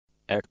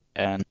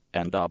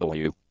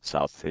NW,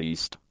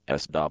 Southeast,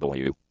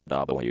 SW,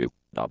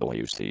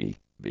 WWC,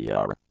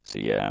 BR,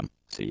 CM,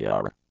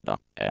 CR,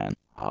 N,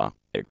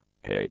 H,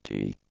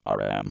 KT,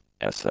 RM,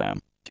 SM,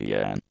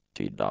 TN,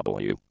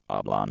 TW,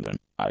 London,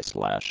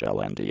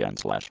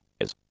 I/LNDN/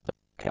 is the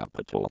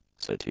capital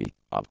city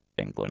of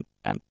England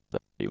and the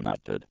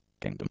United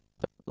Kingdom,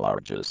 the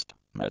largest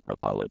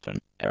metropolitan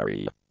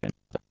area in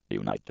the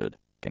United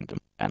Kingdom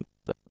and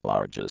the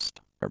largest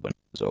urban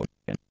zone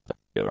in the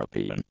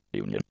European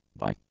Union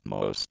by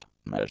most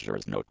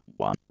measures. Note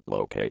 1.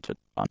 Located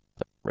on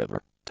the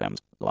River Thames,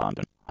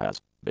 London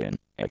has been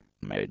a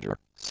major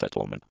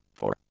settlement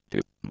for 2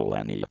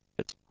 millennia.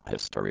 Its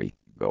history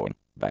going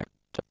back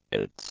to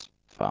its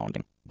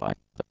founding by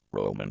the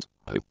Romans,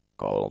 who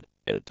called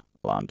it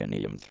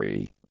Londinium.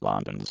 3.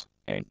 London's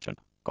ancient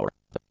core,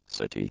 the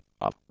city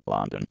of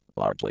London,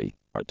 largely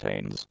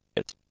retains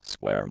its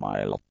square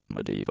mile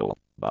medieval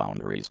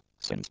boundaries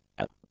since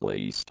at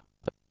least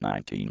the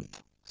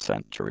 19th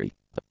century.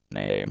 The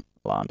name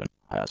London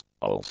has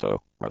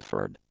also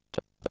referred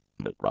to the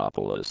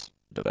metropolis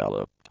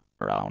developed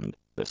around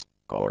this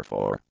core.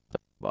 For the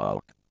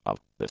bulk of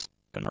this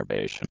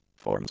conurbation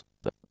forms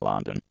the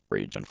London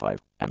Region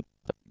 5 and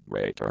the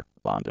Greater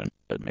London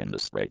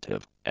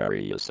Administrative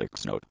Area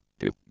 6. Note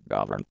 2.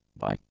 Governed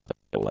by the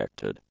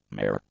elected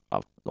Mayor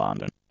of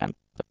London and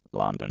the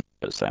London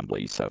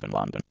Assembly. 7.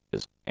 London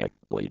is a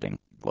leading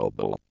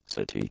global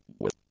city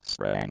with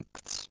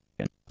strengths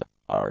in the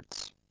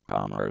arts,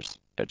 commerce,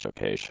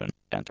 education,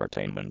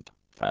 entertainment,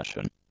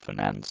 fashion,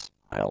 finance,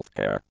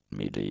 healthcare,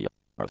 media,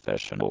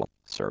 professional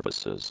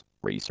services,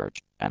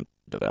 research and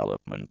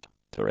development,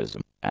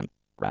 tourism, and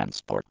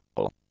transport,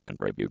 all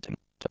contributing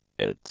to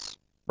its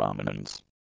prominence.